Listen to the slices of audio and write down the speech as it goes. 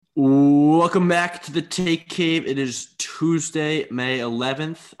Welcome back to the Take Cave. It is Tuesday, May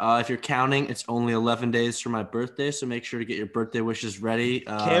 11th. If you're counting, it's only 11 days for my birthday, so make sure to get your birthday wishes ready.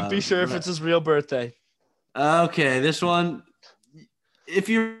 Can't be sure if it's his real birthday. Okay, this one, if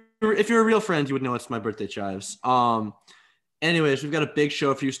you're a real friend, you would know it's my birthday, Chives. Anyways, we've got a big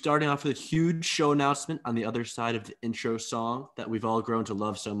show for you, starting off with a huge show announcement on the other side of the intro song that we've all grown to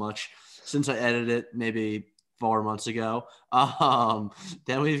love so much since I edited it maybe 4 months ago.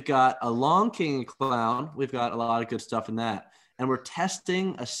 Then we've got a Long King and Clown. We've got a lot of good stuff in that. And we're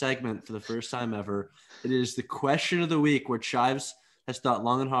testing a segment for the first time ever. It is the question of the week, where Chives has thought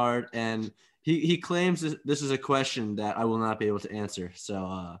long and hard, and he claims this is a question that I will not be able to answer.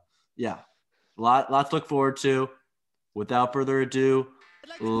 So, yeah, lot to look forward to. Without further ado,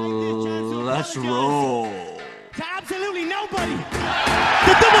 let's roll. To absolutely nobody.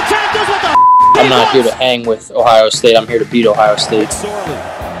 The double champ does what the I'm not here to hang with Ohio State. I'm here to beat Ohio State. Sorely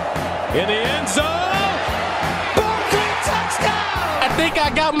in the end zone. Touchdown. I think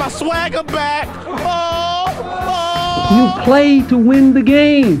I got my swagger back. You play to win the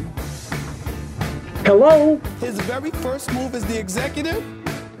game. Hello? His very first move as the executive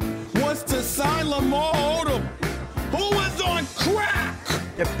was to sign Lamar Odom, who was on crack.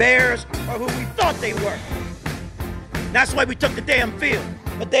 The Bears are who we thought they were. That's why we took the damn field.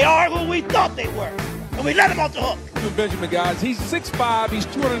 But they are who we thought they were. And we let them off the hook. Benjamin, guys, he's 6'5", he's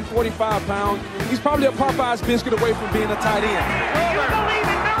 245 pounds. He's probably a Popeye's biscuit away from being a tight end. You believe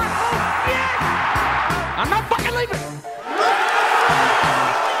in miracles? Yes! I'm not fucking leaving.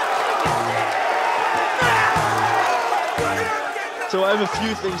 So I have a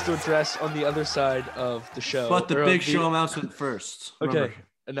few things to address on the other side of the show. But the big show announcement first. Okay, Remember.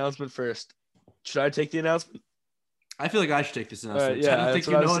 Announcement first. Should I take the announcement? I feel like I should take this announcement. Yeah, I don't think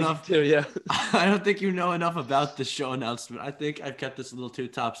you know enough. Too, yeah. I don't think you know enough about the show announcement. I think I've kept this a little too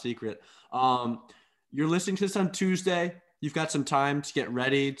top secret. You're listening to this on Tuesday. You've got some time to get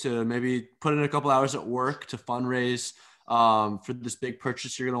ready to maybe put in a couple hours at work to fundraise for this big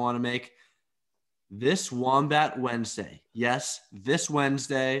purchase you're going to want to make. This Wombat Wednesday, yes, this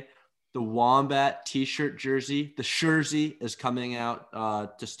Wednesday, the Wombat t-shirt jersey, the Shursey, is coming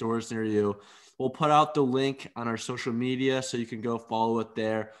out to stores near you. We'll put out the link on our social media so you can go follow it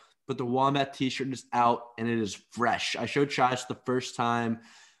there. But the Wombat t-shirt is out and it is fresh. I showed Chives the first time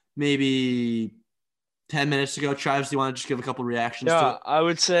maybe 10 minutes ago. Chives, do you want to just give a couple reactions to it? I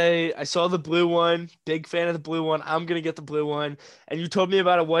would say I saw the blue one. Big fan of the blue one. I'm going to get the blue one. And you told me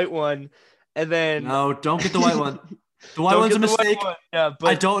about a white one. And then No, don't get the white one. The white one's a mistake. Yeah, but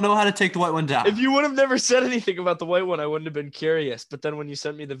I don't know how to take the white one down. if you would have never said anything about the white one, I wouldn't have been curious. But then when you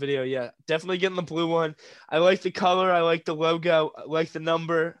sent me the video, yeah, definitely getting the blue one. I like the color. I like the logo. I like the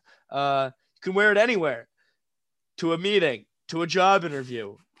number. You can wear it anywhere. To a meeting, to a job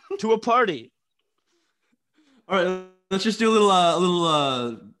interview, to a party. All right, let's just do a little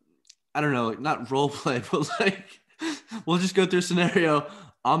I don't know, not role play, but we'll just go through a scenario.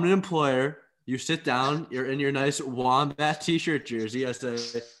 I'm an employer. You sit down. You're in your nice Wombat t-shirt jersey. I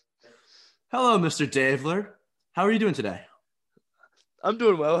say, "Hello, Mr. Davler. How are you doing today?" I'm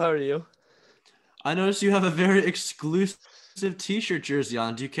doing well. How are you? I notice you have a very exclusive t-shirt jersey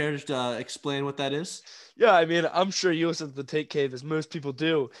on. Do you care to explain what that is? Yeah, I mean, I'm sure you listen to the Take Cave as most people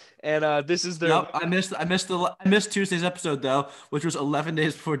do, and this is their. Nope, I missed Tuesday's episode though, which was 11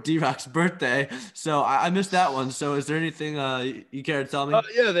 days before D-Rock's birthday. So I missed that one. So is there anything you care to tell me?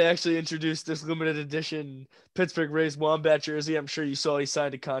 Yeah, they actually introduced this limited edition Pittsburgh Rays Wombat jersey. I'm sure you saw he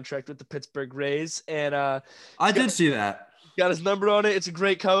signed a contract with the Pittsburgh Rays, and I did see that. Got his number on it. It's a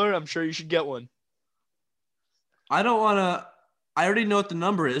great color. I'm sure you should get one. I don't want to. I already know what the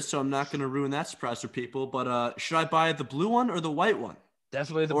number is, so I'm not going to ruin that surprise for people. But should I buy the blue one or the white one?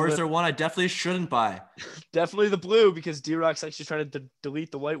 Definitely the blue. Or is there one I definitely shouldn't buy? Definitely the blue, because D-Rock's actually trying to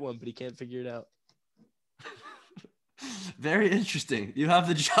delete the white one, but he can't figure it out. Very interesting. You have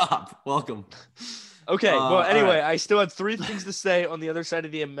the job. Welcome. Okay. Well, anyway, right. I still had three things to say on the other side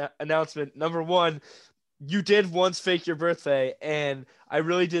of the announcement. Number one, you did once fake your birthday, and I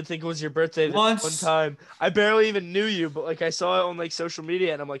really did think it was your birthday this one time. I barely even knew you, but I saw it on social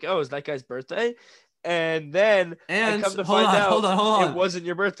media, and I'm like, oh, is that guy's birthday? And then I come to find out it wasn't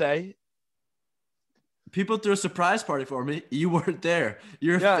your birthday. People threw a surprise party for me. You weren't there.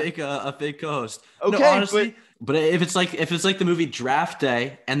 You're a fake co-host. Okay, no, honestly, but if it's like the movie Draft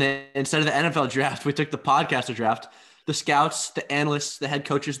Day, and then instead of the NFL draft, we took the podcaster draft. The scouts, the analysts, the head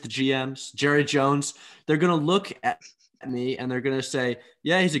coaches, the GMs, Jerry Jones, they're going to look at me and they're going to say,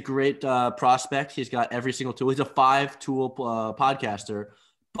 yeah, he's a great prospect. He's got every single tool. He's a 5-tool podcaster,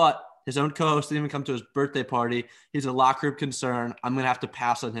 but His own co-host didn't even come to his birthday party. He's a locker room concern. I'm going to have to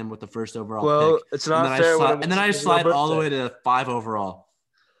pass on him with the first overall pick. It's not fair. And then I slide all the way to 5 overall.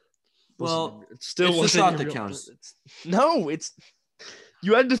 Well, it's the shot that counts.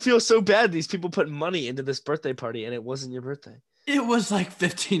 You had to feel so bad. These people put money into this birthday party, and it wasn't your birthday. It was like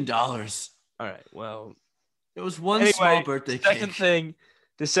 $15. All right, well. It was small birthday cake.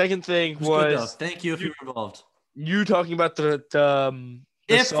 The second thing was thank you if you were involved. You talking about the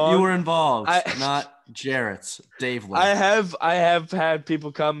if song, you were involved, not Jarrett's, Dave Lynn. I have had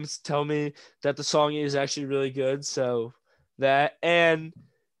people come tell me that the song is actually really good. So that, and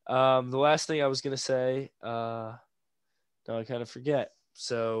the last thing I was gonna say, no, I kind of forget.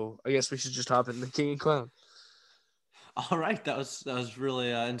 So I guess we should just hop into King and Clown. All right, that was really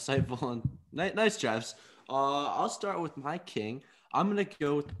insightful and nice, Travis. I'll start with my king. I'm going to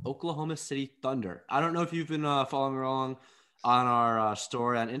go with Oklahoma City Thunder. I don't know if you've been following along on our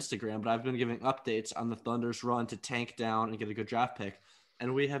story on Instagram, but I've been giving updates on the Thunder's run to tank down and get a good draft pick,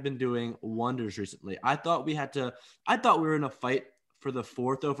 and we have been doing wonders recently. I thought we were in a fight for the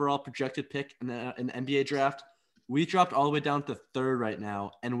 4th overall projected pick in the NBA draft. We dropped all the way down to 3rd right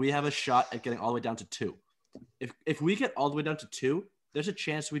now, and we have a shot at getting all the way down to 2. If we get all the way down to 2, there's a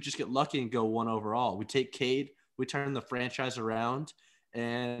chance we just get lucky and go 1 overall. We take Cade, we turn the franchise around,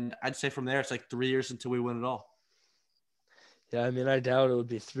 and I'd say from there it's like 3 years until we win it all. Yeah, I mean, I doubt it would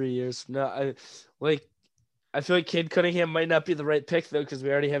be 3 years from now. I feel like Cade Cunningham might not be the right pick though, because we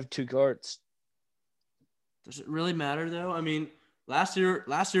already have 2 guards. Does it really matter though? I mean, last year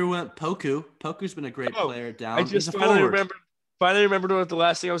we went Poku. Poku's been a great player down. I just finally remembered what the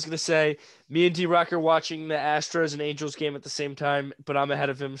last thing I was going to say. Me and D-Rock are watching the Astros and Angels game at the same time, but I'm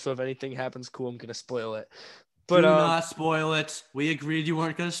ahead of him, so if anything happens cool, I'm going to spoil it. But, do not spoil it. We agreed you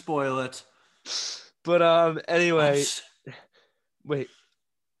weren't going to spoil it. But anyway, wait.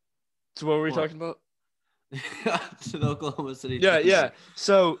 So what were we talking about? To the Oklahoma City. Yeah.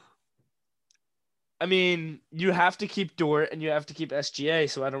 So, I mean, you have to keep Dort and you have to keep SGA,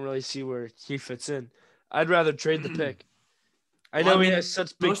 so I don't really see where he fits in. I'd rather trade the pick. I know he has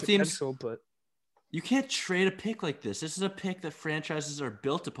such big potential, but you can't trade a pick like this. This is a pick that franchises are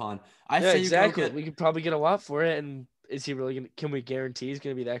built upon. Exactly. We could probably get a lot for it. And is he really can we guarantee he's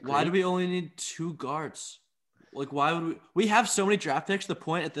going to be that great? Why do we only need 2 guards? Like, why would we have so many draft picks?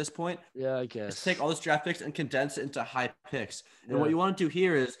 At this point, yeah, I guess is take all these draft picks and condense it into high picks. And what you want to do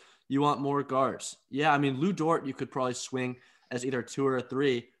here is you want more guards. Yeah, I mean, Lou Dort, you could probably swing as either 2 or a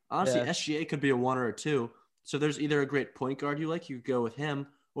 3. Honestly, SGA could be a 1 or a 2. So there's either a great point guard you could go with him,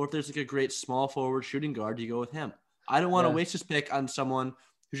 or if there's like a great small forward shooting guard, you go with him. I don't want to waste this pick on someone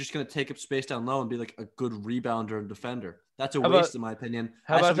who's just going to take up space down low and be like a good rebounder and defender. That's a waste in my opinion.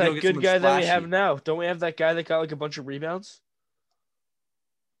 How about that good guy that we have now? Don't we have that guy that got like a bunch of rebounds?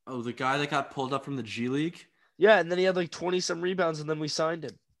 Oh, the guy that got pulled up from the G League? Yeah, and then he had like 20-some rebounds, and then we signed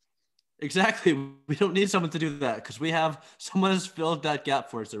him. Exactly. We don't need someone to do that because we have someone has filled that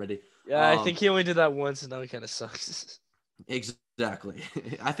gap for us already. Yeah, I think he only did that once, and now he kind of sucks. Exactly.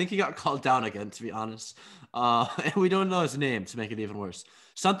 I think he got called down again, to be honest. And we don't know his name to make it even worse.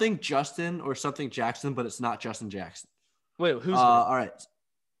 Something Justin or something Jackson, but it's not Justin Jackson. Wait, who's all right.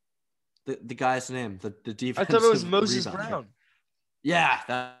 The guy's name, the defensive. I thought it was Moses Brown. Yeah,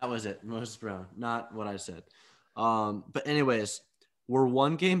 that was it. Moses Brown, not what I said. But anyways, we're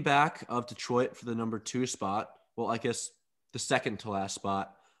 1 game back of Detroit for the number 2 spot. Well, I guess the second to last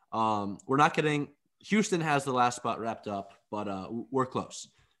spot. We're not getting Houston has the last spot wrapped up, but we're close.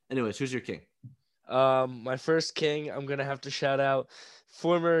 Anyways, who's your king? My first king, I'm gonna have to shout out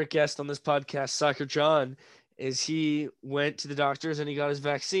former guest on this podcast, Soccer John. Is he went to the doctors and he got his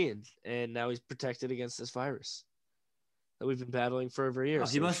vaccine, and now he's protected against this virus that we've been battling for over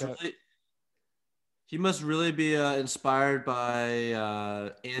years. He must really be inspired by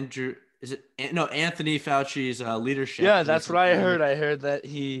Anthony Fauci's leadership. Yeah, that's what I heard. I heard that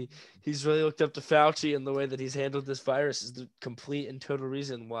he's really looked up to Fauci, and the way that he's handled this virus is the complete and total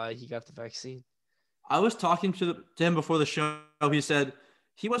reason why he got the vaccine. I was talking to him before the show. He said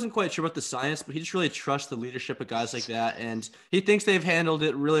he wasn't quite sure about the science, but he just really trusts the leadership of guys like that, and he thinks they've handled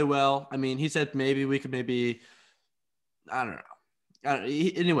it really well. I mean, he said maybe we could I don't know.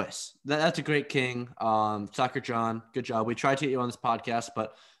 Anyways, that's a great king. Soccer John, good job. We tried to get you on this podcast,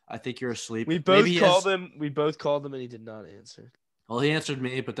 but I think you're asleep. We both called him. We both called him, and he did not answer. Well, he answered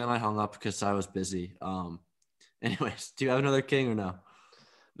me, but then I hung up because I was busy. Anyways, do you have another king or no?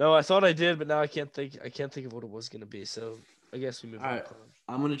 No, I thought I did, but now I can't think of what it was going to be. So I guess we move on. Right.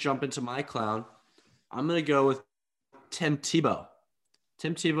 I'm going to jump into my clown. I'm going to go with Tim Tebow.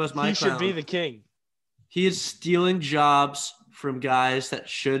 Tim Tebow is my clown. He should be the king. He is stealing jobs from guys that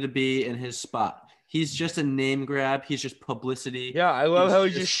should be in his spot. He's just a name grab. He's just publicity. Yeah, I love how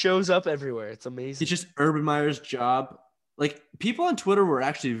he just shows up everywhere. It's amazing. He's just Urban Meyer's job. Like, people on Twitter were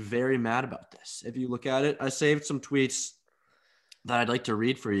actually very mad about this. If you look at it, I saved some tweets that I'd like to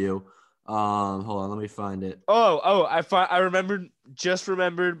read for you. Hold on, let me find it. I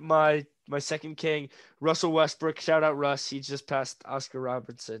remembered my second king, Russell Westbrook. Shout out Russ. He just passed Oscar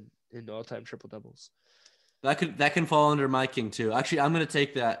Robertson in all-time triple doubles. That can fall under my king too. Actually, I'm gonna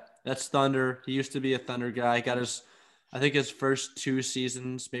take that. That's Thunder. He used to be a Thunder guy. Got his first 2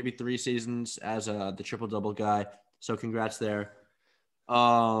 seasons, maybe 3 seasons as the triple double guy. So congrats there.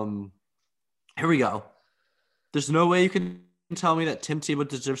 Here we go. There's no way you can tell me that Tim Tebow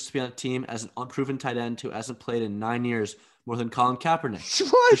deserves to be on a team as an unproven tight end who hasn't played in 9 years more than Colin Kaepernick.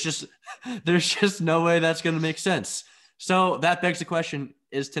 What? There's just no way that's going to make sense. So that begs the question,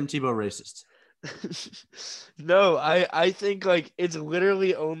 is Tim Tebow racist? No, I think like it's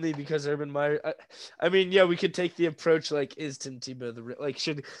literally only because Urban Meyer. I mean, yeah, we could take the approach like, is Tim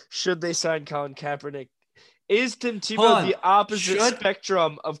Tebow should they sign Colin Kaepernick? Is Tim Tebow the opposite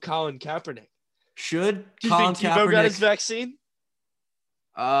spectrum of Colin Kaepernick? Should Do you think Tebow got his vaccine?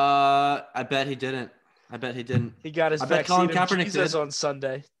 I bet he didn't. He got his vaccine. Colin Kaepernick did on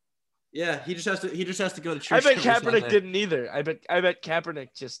Sunday. Yeah, he just has to go to church. I bet Kaepernick didn't either. I bet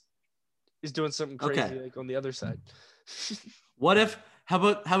Kaepernick just is doing something crazy like on the other side. How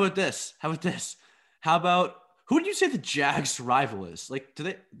about this? How about who would you say the Jags' rival is? Like,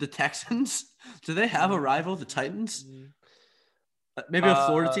 the Texans? Do they have a rival, the Titans? Maybe a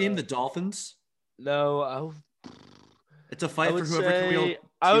Florida team, the Dolphins? No, it's a fight for whoever can wheel.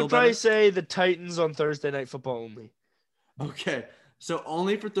 I would probably say the Titans on Thursday Night Football only. Okay, so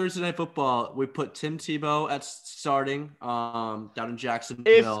only for Thursday Night Football, we put Tim Tebow at starting down in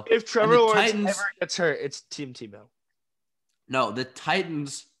Jacksonville. If Trevor Lawrence ever gets hurt, it's Tim Tebow. No, the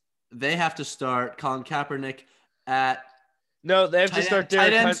Titans, they have to start Colin Kaepernick at. No, they have to start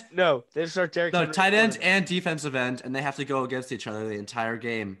Derek Hunt. No, they have to start Derek Hunt. No, tight end and defensive end, and they have to go against each other the entire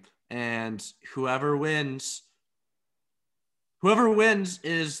game. And whoever wins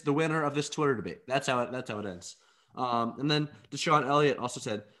is the winner of this Twitter debate. That's how it ends. And then Deshaun Elliott also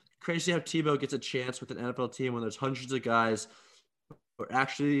said, crazy how Tebow gets a chance with an NFL team when there's hundreds of guys who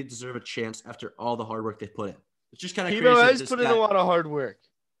actually deserve a chance after all the hard work they put in. It's just kind of crazy. Tebow has put in a lot of hard work.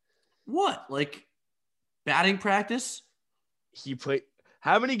 What? Like batting practice?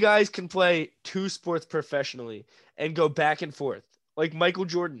 How many guys can play 2 sports professionally and go back and forth? Like Michael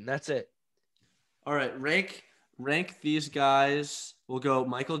Jordan, that's it. All right, rank these guys. We'll go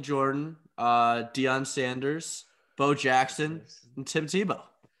Michael Jordan, Deion Sanders, Bo Jackson, and Tim Tebow.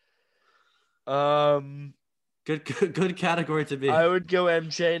 Good category to be. I would go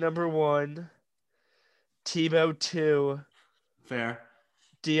MJ number 1, Tebow 2, fair,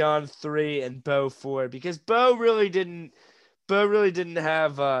 Deion 3, and Bo 4 because Bo really didn't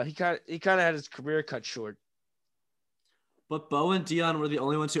have he kind of had his career cut short. But Bo and Deion were the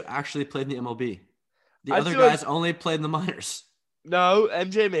only ones who actually played in the MLB. The other guys only played in the minors. No,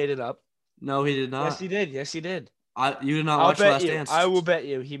 MJ made it up. No, he did not. Yes, he did. You did not watch Last Dance. I will bet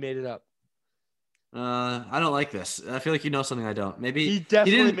you he made it up. I don't like this. I feel like you know something I don't. Maybe he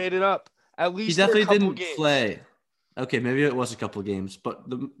definitely made it up. At least he definitely didn't games. play. Okay, maybe it was a couple of games, but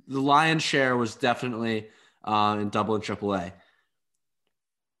the lion's share was definitely in double and triple A.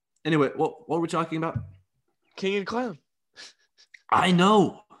 Anyway, what were we talking about? King and Clown. I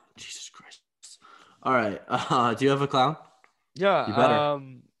know. Jesus Christ. All right. Do you have a clown? Yeah. You better.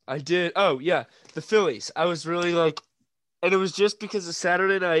 I did. Oh, yeah. The Phillies. I was really and it was just because of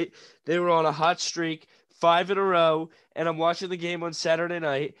Saturday night. They were on a hot streak, 5 in a row, and I'm watching the game on Saturday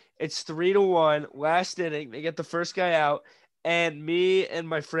night. It's 3-1, last inning. They get the first guy out, and me and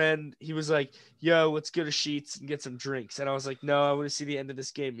my friend, he was like, yo, let's go to Sheetz and get some drinks. And I was like, no, I want to see the end of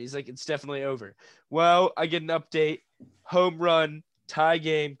this game. He's like, it's definitely over. Well, I get an update. Home run, tie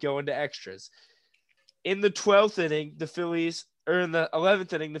game, going to extras. In the 12th inning, in the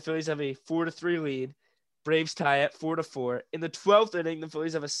 11th inning, the Phillies have a 4-3 lead. Braves tie at 4-4. In the 12th inning, the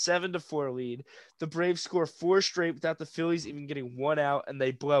Phillies have a 7-4 lead. The Braves score 4 straight without the Phillies even getting 1 out, and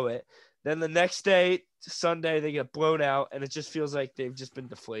they blow it. Then the next day, Sunday, they get blown out, and it just feels like they've just been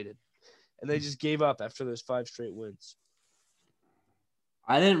deflated. And they just gave up after those 5 straight wins.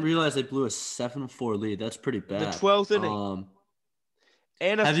 I didn't realize they blew a 7-4 lead. That's pretty bad. The 12th inning.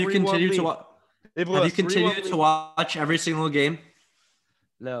 And a 3-1 lead. Have you continued to watch every single game?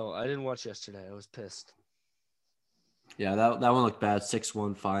 No, I didn't watch yesterday. I was pissed. Yeah, that one looked bad.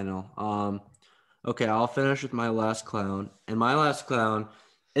 6-1 final. Okay, I'll finish with my last clown. And my last clown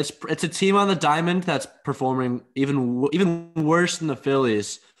It's a team on the diamond that's performing even worse than the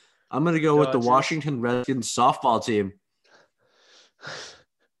Phillies. I'm gonna go with the Washington Redskins softball team.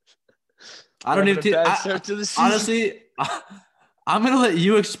 I don't even honestly. I'm gonna let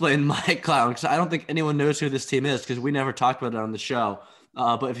you explain my clown because I don't think anyone knows who this team is because we never talked about it on the show.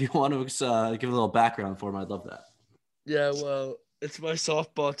 But if you want to give a little background for them, I'd love that. Yeah, well, it's my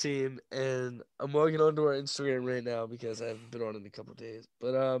softball team, and I'm logging onto our Instagram right now because I haven't been on in a couple of days.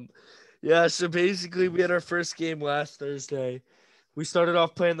 But yeah. So basically, we had our first game last Thursday. We started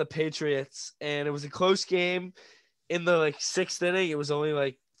off playing the Patriots, and it was a close game. In the sixth inning, it was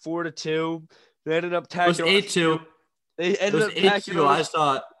only 4-2. They ended up tacking. It was 8-2. They ended up tacking. I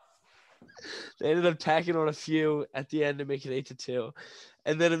saw it. They ended up tacking on a few at the end to make it 8-2.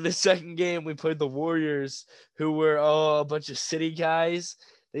 And then in the second game, we played the Warriors, who were a bunch of city guys.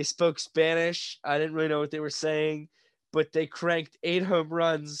 They spoke Spanish. I didn't really know what they were saying, but they cranked 8 home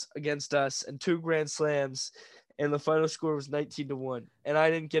runs against us and 2 grand slams. And the final score was 19-1. And I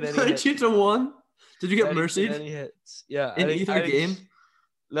didn't get any 19-1? Did you get mercy? Any hits? Yeah. In either game?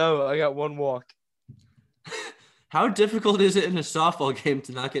 No, I got 1 walk. How difficult is it in a softball game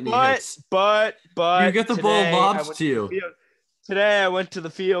to not get any hits? But you get the ball lobbed to you. Today I went to the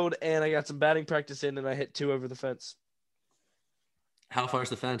field and I got some batting practice in and I hit 2 over the fence. How far is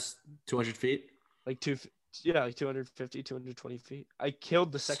the fence? 200 feet? 250, 220 feet. I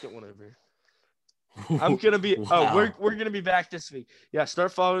killed the second one over. I'm gonna be. Wow. We're gonna be back this week. Yeah,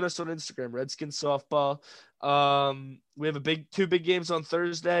 start following us on Instagram, Redskins Softball. We have 2 big games on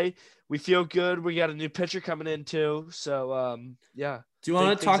Thursday. We feel good. We got a new pitcher coming in too. So yeah. Do you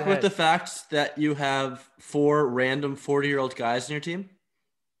want to talk about the fact that you have 4 random 40-year-old guys in your team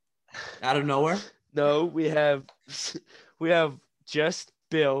out of nowhere? No, we have just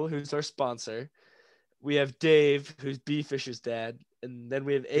Bill, who's our sponsor. We have Dave, who's B Fish's dad, and then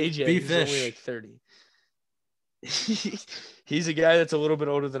we have AJ, who's only 30. He's a guy that's a little bit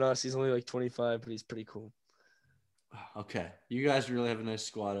older than us. He's only 25, but he's pretty cool. Okay. You guys really have a nice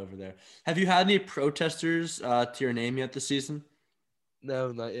squad over there. Have you had any protesters to your name yet this season?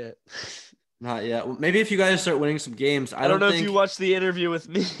 No, not yet. Not yet. Well, maybe if you guys start winning some games. I don't know if you watched the interview with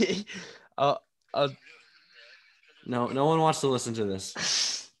me. No one wants to listen to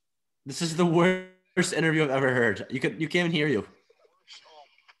this. This is the worst interview I've ever heard. You can't even hear you.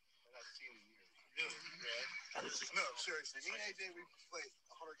 No, seriously. Me and AJ, we played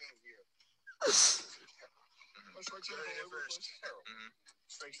 100 games a year.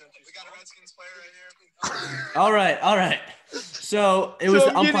 We got a Redskins player right here. All right. So it was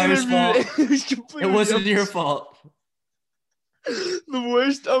the umpire's fault. It wasn't your fault. The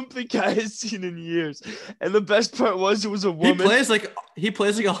worst ump the guy has seen in years. And the best part was it was a woman. He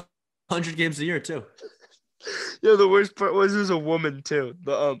plays 100 games a year too. Yeah, the worst part was it was a woman too,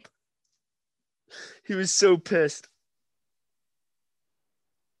 the ump. He was so pissed.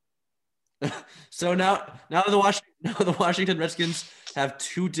 So now the Washington Redskins have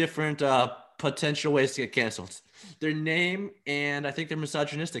 2 different potential ways to get canceled. Their name, and I think they're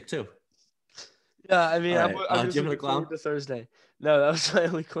misogynistic too. Yeah, I mean, right. I'm just looking forward to Thursday. No, that was my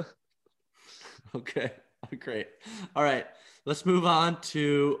only clown. Okay, great. All right, let's move on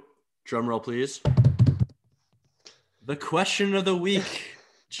to drum roll, please. The question of the week.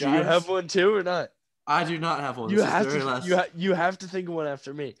 Do you have one too or not? I do not have one. You have to think of one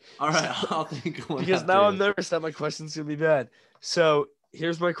after me. All right, I'll think of one. Because now I'm nervous that my question's gonna be bad. So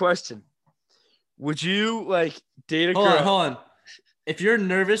here's my question: would you date a girl? Hold on. If you're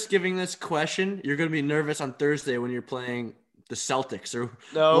nervous giving this question, you're gonna be nervous on Thursday when you're playing the Celtics or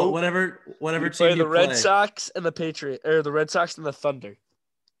whatever team play you the Red Sox and the Patriots, or the Red Sox and the Thunder.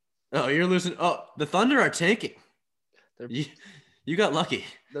 Oh, you're losing. Oh, the Thunder are tanking. You got lucky.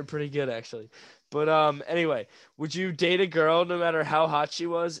 They're pretty good actually. But anyway, would you date a girl no matter how hot she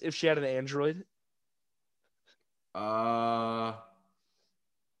was if she had an Android? No.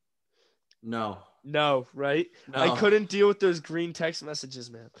 No, right? No. I couldn't deal with those green text messages,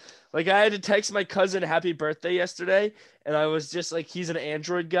 man. I had to text my cousin happy birthday yesterday, and I was just he's an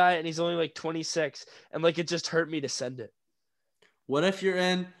Android guy, and he's only 26, and it just hurt me to send it. What if you're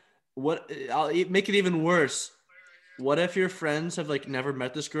in? I'll make it even worse. What if your friends have never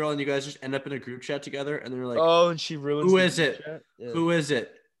met this girl and you guys just end up in a group chat together and they're like, oh, and she ruins. Who is it? Yeah. Who is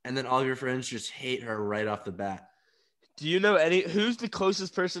it? And then all of your friends just hate her right off the bat. Do you know who's the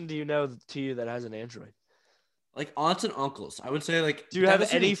closest person do you know to you that has an Android? Aunts and uncles. I would say do you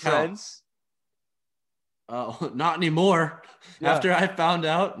have any friends? Oh, not anymore. Yeah. After I found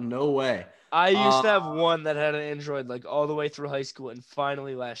out, no way. I used to have one that had an Android all the way through high school, and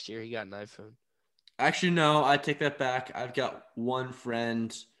finally last year he got an iPhone. Actually, no, I take that back. I've got one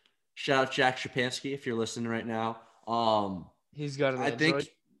friend. Shout out Jack Shapansky if you're listening right now. He's got an Android.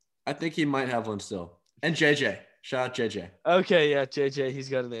 I think he might have one still. And JJ. Shout out JJ. Okay, yeah, JJ, he's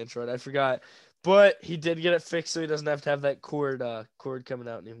got an Android. I forgot. But he did get it fixed so he doesn't have to have that cord coming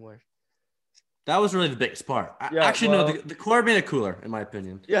out anymore. That was really the biggest part. Yeah, no, the cord made it cooler, in my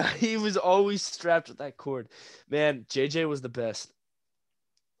opinion. Yeah, he was always strapped with that cord. Man, JJ was the best.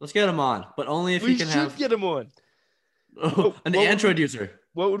 Let's get him on, but only if he can have. We should get him on. An Android user.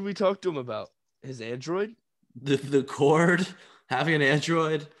 What would we talk to him about? His Android? The cord, having an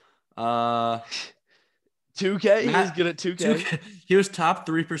Android. 2K? He was good at 2K. He was top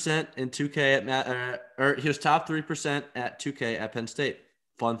 3% in 2K at he was top 3% at 2K at Penn State.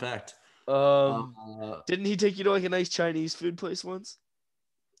 Fun fact. Didn't he take you to like a nice Chinese food place once?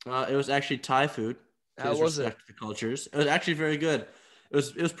 It was actually Thai food. How was it? The cultures. It was actually very good. It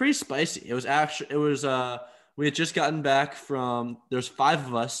was pretty spicy. We had just gotten back from. There's 5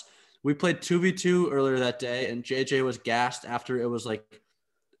 of us. We played 2v2 earlier that day, and JJ was gassed after it was like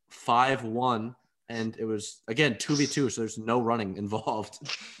 5-1. And it was, again, 2v2, so there's no running involved.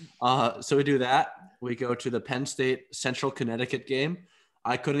 So we do that. We go to the Penn State Central Connecticut game.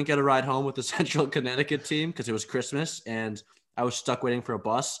 I couldn't get a ride home with the Central Connecticut team because it was Christmas, and I was stuck waiting for a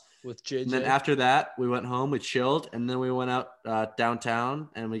bus. With JJ. And then after that, we went home, we chilled, and then we went out downtown,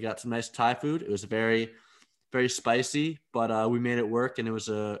 and we got some nice Thai food. It was very, very spicy, but we made it work, and it was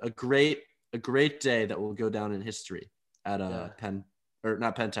a great day that will go down in history at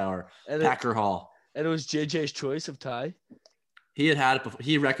not Penn Tower, Packer Hall. And it was JJ's choice of Thai? He had it before.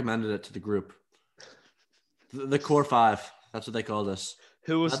 He recommended it to the group. The core 5. That's what they called us.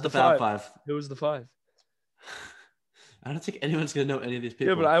 Who was not the Fab 5? Who was the 5? I don't think anyone's going to know any of these people.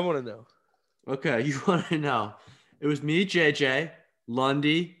 Yeah, but I want to know. Okay, you want to know. It was me, JJ,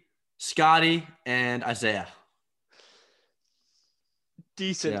 Lundy, Scotty, and Isaiah.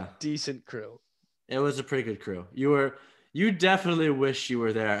 Decent crew. It was a pretty good crew. You definitely wish you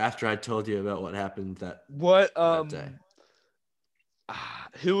were there after I told you about what happened that day.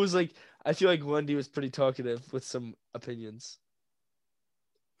 Who was like? I feel like Lundy was pretty talkative with some opinions.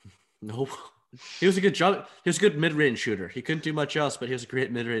 No, he was a good jump. He was a good mid-range shooter. He couldn't do much else, but he was a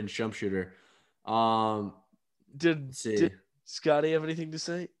great mid-range jump shooter. Did Scotty have anything to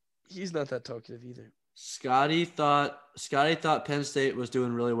say? He's not that talkative either. Scotty thought Penn State was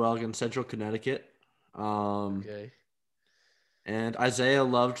doing really well against Central Connecticut. Okay. And Isaiah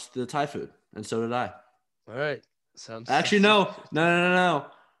loved the Thai food, and so did I. All right. Actually, no.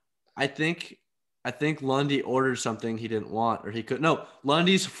 I think Lundy ordered something he didn't want, or he could. No,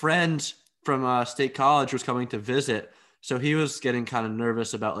 Lundy's friend from State College was coming to visit, so he was getting kind of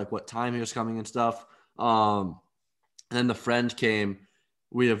nervous about like what time he was coming and stuff. And then the friend came.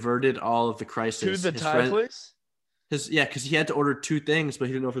 We averted all of the crisis. To the Thai place? Because he had to order 2 things, but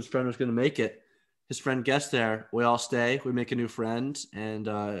he didn't know if his friend was going to make it. His friend gets there. We all stay. We make a new friend, and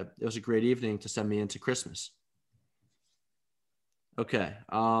it was a great evening to send me into Christmas. Okay.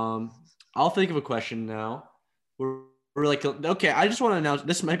 I'll think of a question now. We're like, okay, I just want to announce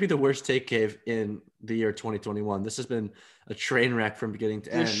this might be the worst take cave in the year 2021. This has been a train wreck from beginning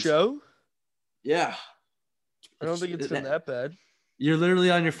to end. This show? Yeah. I don't think it's been that bad. You're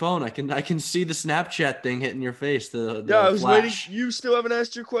literally on your phone. I can see the Snapchat thing hitting your face. The I was flash. waiting. You still haven't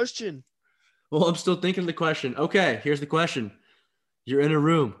asked your question. Well, I'm still thinking of the question. Okay, here's the question. You're in a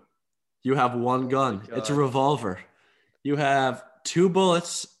room. You have one gun. It's a revolver. You have 2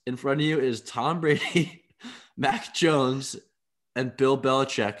 bullets. In front of you is Tom Brady, Mac Jones, and Bill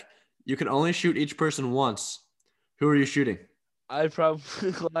Belichick. You can only shoot each person once. Who are you shooting? I'd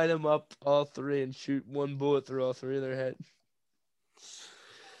probably line them up all 3 and shoot 1 bullet through all 3 of their head.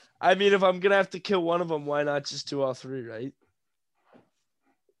 I mean, if I'm going to have to kill one of them, why not just do all 3, right?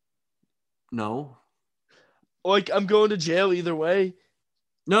 No. Like, I'm going to jail either way.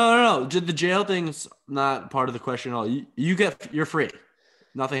 No. The jail thing's not part of the question at all. You're free.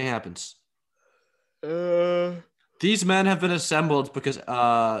 Nothing happens. These men have been assembled because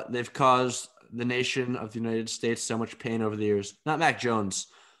they've caused the nation of the United States so much pain over the years. Not Mac Jones.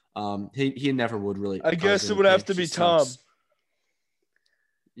 He never would really. I guess it would have to be Tom.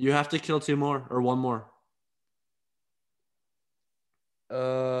 You have to kill 2 more or 1 more.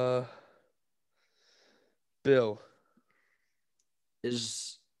 Bill.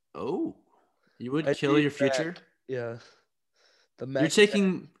 You would kill your future? Yeah.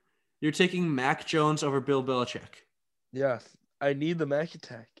 You're taking Mac Jones over Bill Belichick. Yeah, I need the Mac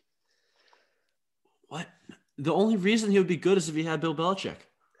attack. What? The only reason he would be good is if he had Bill Belichick.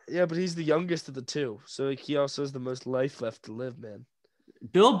 Yeah, but he's the youngest of the 2, so he also has the most life left to live, man.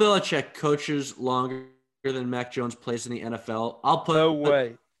 Bill Belichick coaches longer than Mac Jones plays in the NFL. I'll put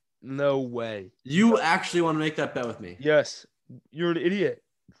No way. You actually want to make that bet with me? Yes. You're an idiot.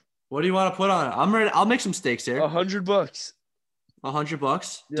 What do you want to put on it? I'm ready. I'll make some stakes here. $100.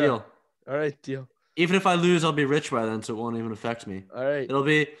 $100? Yeah. Deal. All right, deal. Even if I lose, I'll be rich by then, so it won't even affect me. All right. It'll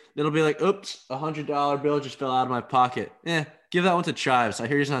be like, oops, $100 bill just fell out of my pocket. Give that one to Chives. I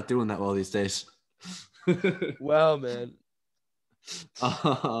hear he's not doing that well these days. Wow, man.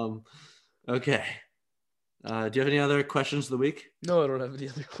 Okay. Do you have any other questions of the week? No, I don't have any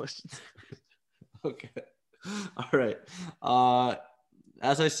other questions. Okay. All right.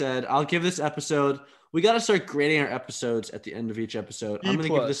 As I said, I'll give this episode. We got to start grading our episodes at the end of each episode. I'm going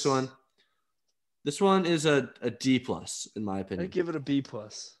to give this one. This one is a D plus, in my opinion. I give it a B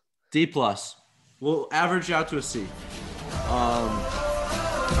plus. D plus. We'll average out to a C. Or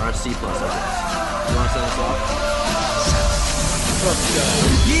a C plus, I guess. You want to start us off?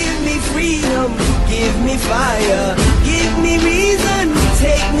 Give me freedom, give me fire, give me reason,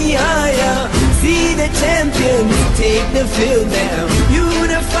 take me higher. See the champions take the field now.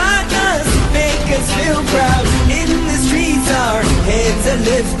 Unify us, make us feel proud. In the streets our heads are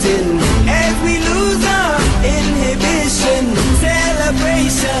lifting as we lose our inhibition.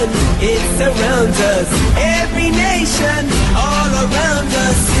 Celebration, it surrounds us. Every nation, all around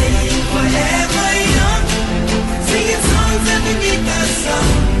us. Sing forever young, singing songs underneath the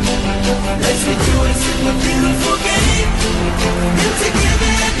sun. Let's rejoice in the beautiful game, and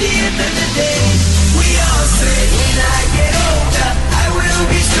together at the end of the day, we all say, when I get older, I will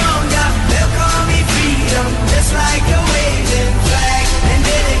be stronger. They'll call me freedom, just like a waving flag. And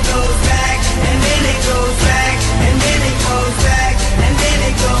then it goes back, and then it goes back, and then it goes back, and then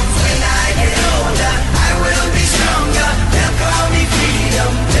it goes. When I get older, I will be stronger. They'll call me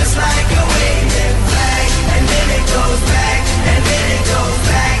freedom, just like a waving flag. And then it goes back, and then it goes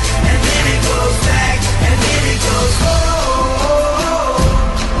back, and then it goes back, and then it goes. Oh, oh,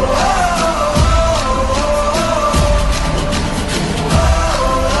 oh, oh,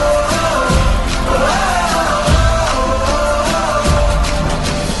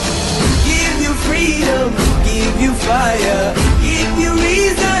 give you freedom, give you fire, give you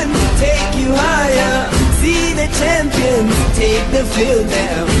reason, take you higher. See the champions take the field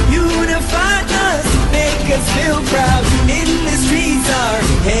now. Unify us, make us feel proud. In the streets our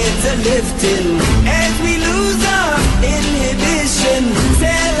heads are lifting as we lose our inhibition.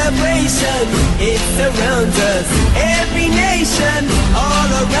 Celebration, it surrounds us. Every nation, all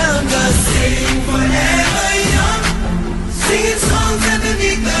around us. Sing forever young, singing songs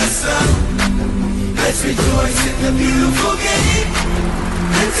underneath the sun. Let's rejoice in the beautiful game,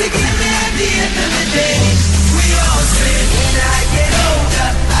 and together at the end of the day, we all say, when I get older,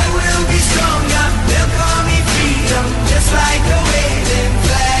 I will be stronger. They'll call me freedom, just like a wave.